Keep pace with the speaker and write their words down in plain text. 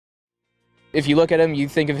If you look at him, you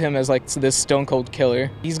think of him as like this stone cold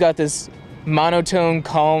killer. He's got this monotone,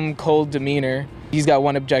 calm, cold demeanor. He's got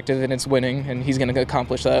one objective and it's winning, and he's gonna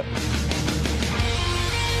accomplish that.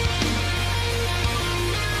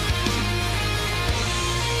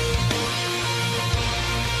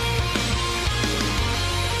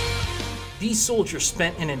 These soldiers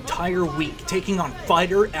spent an entire week taking on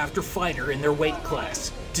fighter after fighter in their weight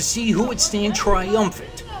class to see who would stand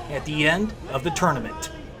triumphant at the end of the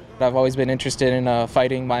tournament. I've always been interested in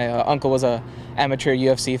fighting. My uncle was an amateur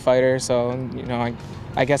UFC fighter, so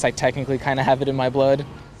I guess I technically kind of have it in my blood.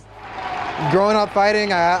 Growing up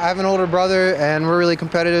fighting, I have an older brother and we're really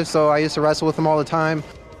competitive, so I used to wrestle with him all the time.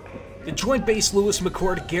 The Joint Base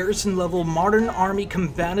Lewis-McChord Garrison-level Modern Army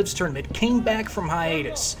Combatives tournament came back from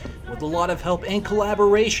hiatus with a lot of help and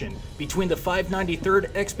collaboration between the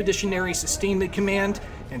 593rd Expeditionary Sustainment Command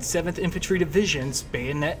and 7th Infantry Division's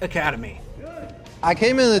Bayonet Academy. I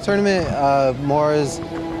came into the tournament more as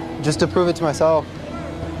just to prove it to myself,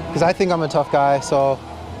 because I think I'm a tough guy, so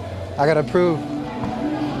I gotta prove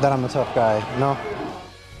that I'm a tough guy, you know?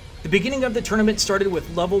 The beginning of the tournament started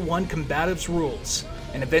with level 1 combatives rules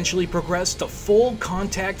and eventually progressed to full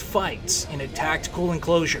contact fights in a tactical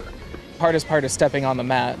enclosure. The hardest part is stepping on the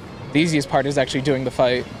mat. The easiest part is actually doing the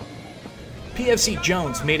fight. PFC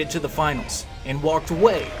Jones made it to the finals and walked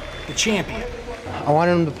away the champion. I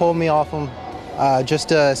wanted him to pull me off him just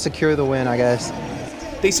to secure the win, I guess.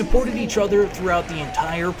 They supported each other throughout the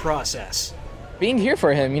entire process. Being here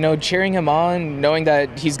for him, cheering him on, knowing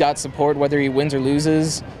that he's got support whether he wins or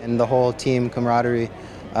loses. And the whole team camaraderie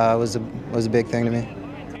was a big thing to me.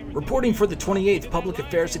 Reporting for the 28th Public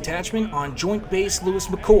Affairs Detachment on Joint Base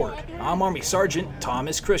Lewis-McChord, I'm Army Sergeant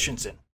Thomas Christensen.